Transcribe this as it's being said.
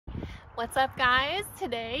What's up, guys?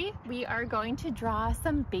 Today we are going to draw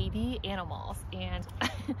some baby animals, and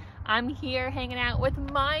I'm here hanging out with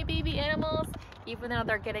my baby animals even though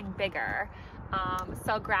they're getting bigger.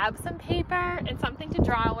 So grab some paper and something to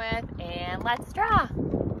draw with, and let's draw.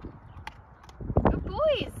 Good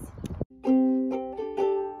boys.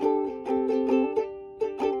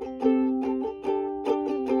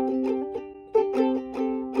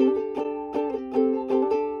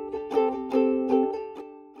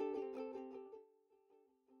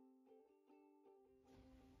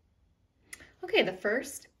 Okay, the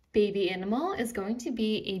first baby animal is going to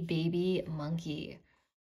be a baby monkey.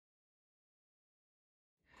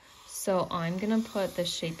 So I'm gonna put the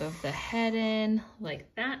shape of the head in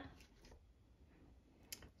like that.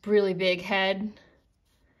 Really big head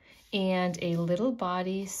and a little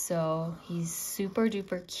body, so he's super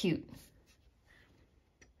duper cute.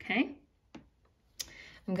 Okay.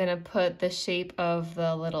 I'm gonna put the shape of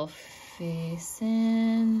the little face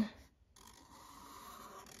in.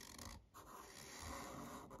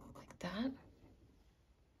 That.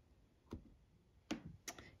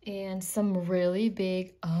 And some really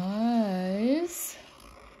big eyes.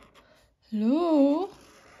 Hello.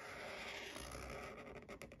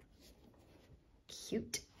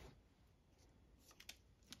 Cute.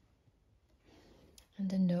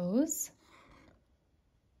 And a nose.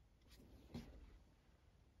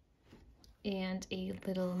 And a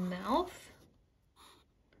little mouth. I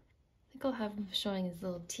think I'll have him showing his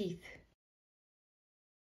little teeth.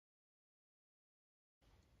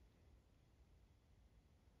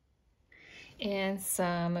 And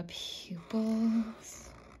some pupils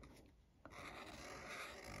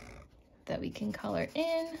that we can color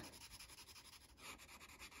in.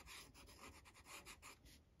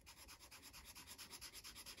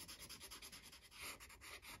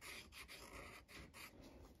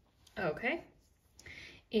 Okay.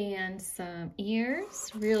 And some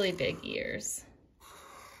ears, really big ears.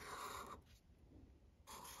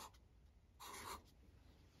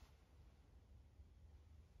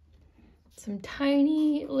 Some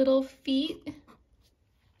tiny little feet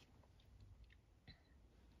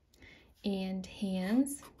and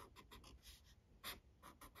hands.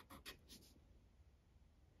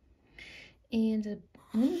 And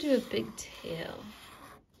I'm gonna do a big tail.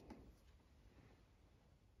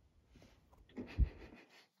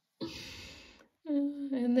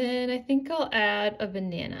 And then I think I'll add a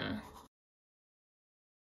banana.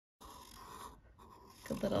 Like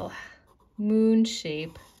a little moon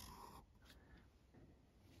shape.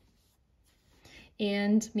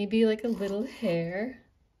 And maybe like a little hair.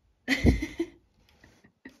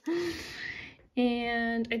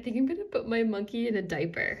 And I think I'm gonna put my monkey in a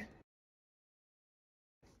diaper.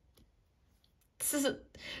 So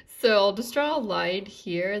I'll just draw a line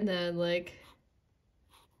here and then like,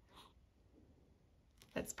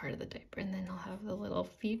 that's part of the diaper, and then I'll have the little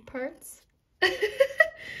feet parts.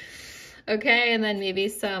 Okay, and then maybe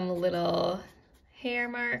some little hair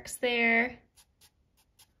marks there.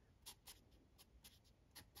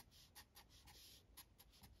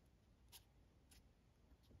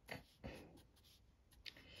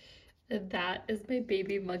 And that is my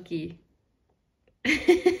baby monkey.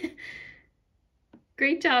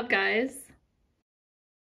 Great job, guys.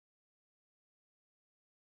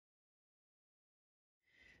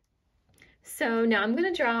 So now I'm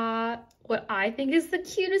gonna draw what I think is the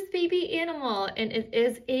cutest baby animal, and it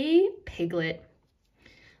is a piglet.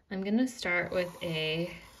 I'm gonna start with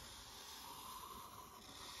a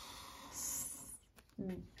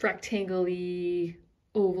rectangle-y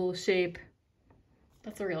oval shape.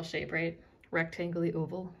 That's a real shape, right? Rectangle-y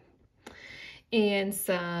oval. And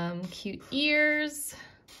some cute ears.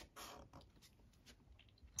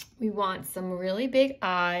 We want some really big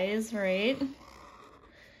eyes, right?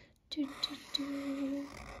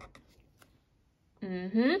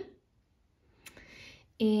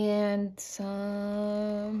 And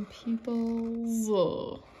some pupils.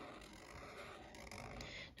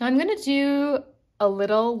 Now I'm gonna do a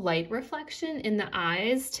little light reflection in the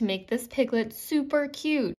eyes to make this piglet super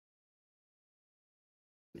cute.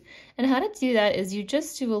 And how to do that is you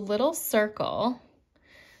just do a little circle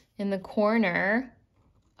in the corner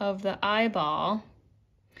of the eyeball.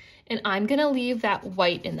 And I'm gonna leave that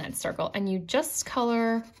white in that circle, and you just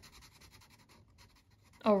color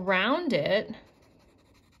around it,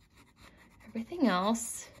 everything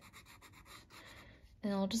else.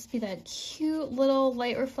 And it'll just be that cute little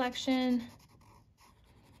light reflection.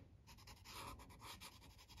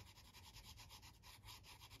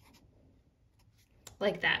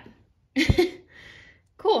 Like that.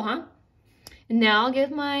 Cool, huh? And now I'll give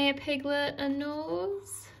my piglet a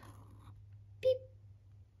nose. Beep,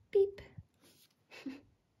 beep.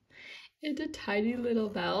 And a tiny little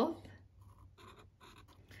mouth.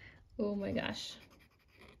 Oh my gosh.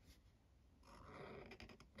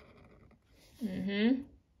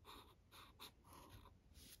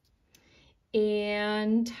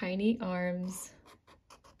 And tiny arms.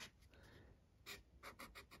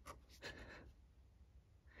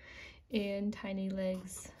 And tiny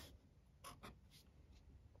legs.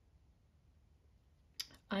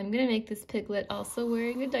 I'm gonna make this piglet also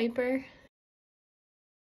wearing a diaper.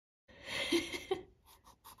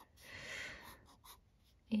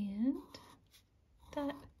 And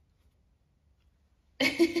that.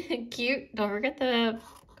 Cute. Don't forget the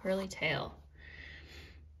curly tail.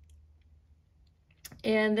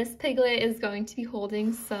 And this piglet is going to be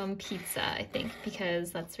holding some pizza, I think,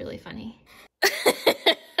 because that's really funny.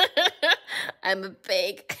 I'm a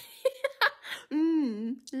pig.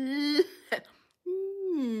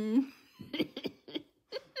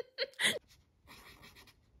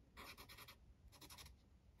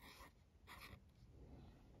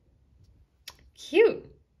 Cute.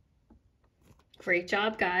 Great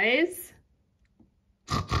job, guys.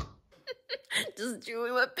 Just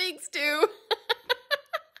doing what pigs do.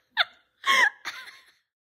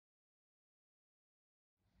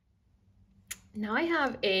 Now I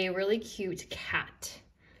have a really cute cat,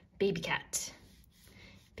 baby cat.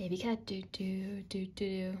 Baby cat, do do do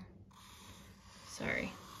do.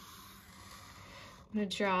 Sorry. I'm gonna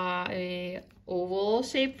draw a oval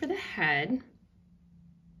shape for the head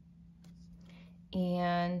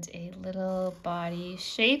and a little body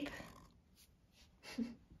shape.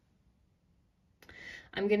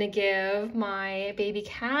 I'm gonna give my baby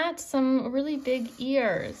cat some really big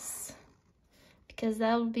ears because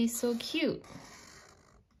that would be so cute.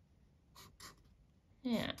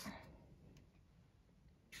 Yeah.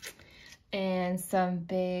 And some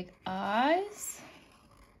big eyes.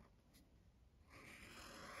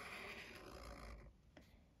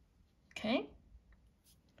 Okay.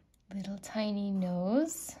 Little tiny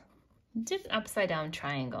nose. Just upside down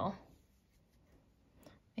triangle.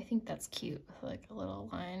 I think that's cute, like a little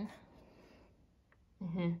line.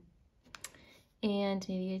 And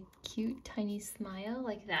maybe a cute tiny smile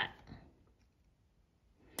like that.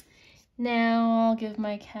 Now I'll give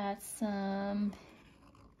my cat some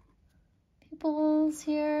pupils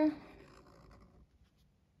here.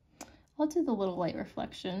 I'll do the little light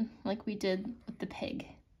reflection like we did with the pig.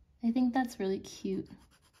 I think that's really cute.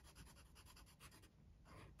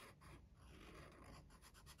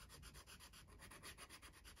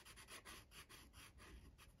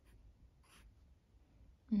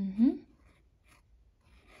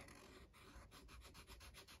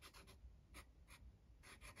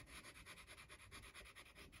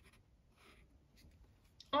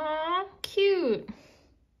 Aw, cute.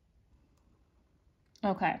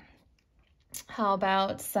 Okay. How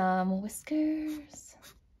about some whiskers?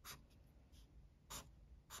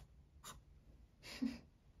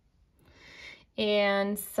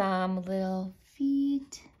 And some little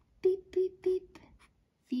feet. Beep, beep, beep.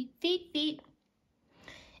 Feet, feet, feet.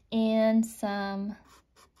 And some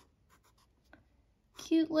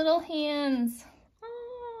cute little hands.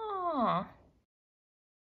 Aww.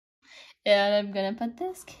 And I'm gonna put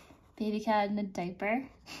this baby cat in a diaper.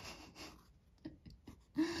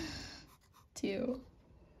 Too.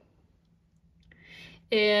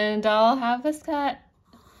 And I'll have this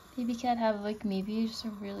baby cat have like maybe just a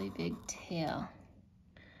really big tail.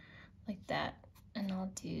 Like that. And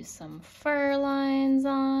I'll do some fur lines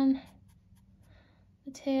on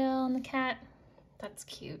the tail on the cat. That's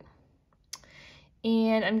cute.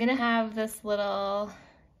 And I'm gonna have this little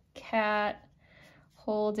cat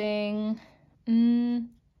holding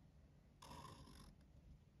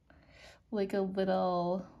like a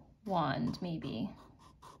little wand maybe.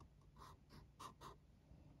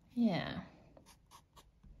 Yeah.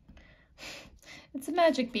 It's a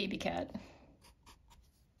magic baby cat.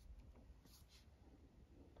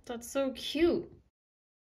 That's so cute.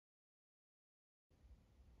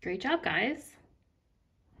 Great job, guys.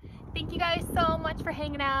 Thank you guys so much for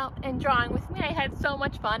hanging out and drawing with me. I had so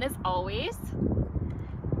much fun as always.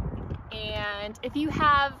 And if you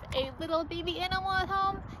have a little baby animal at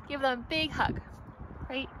home, give them a big hug,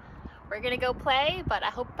 right? We're gonna go play, but I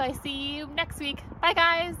hope I see you next week. Bye,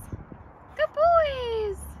 guys. Good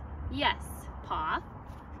boys. Yes, paw.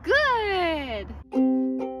 Good.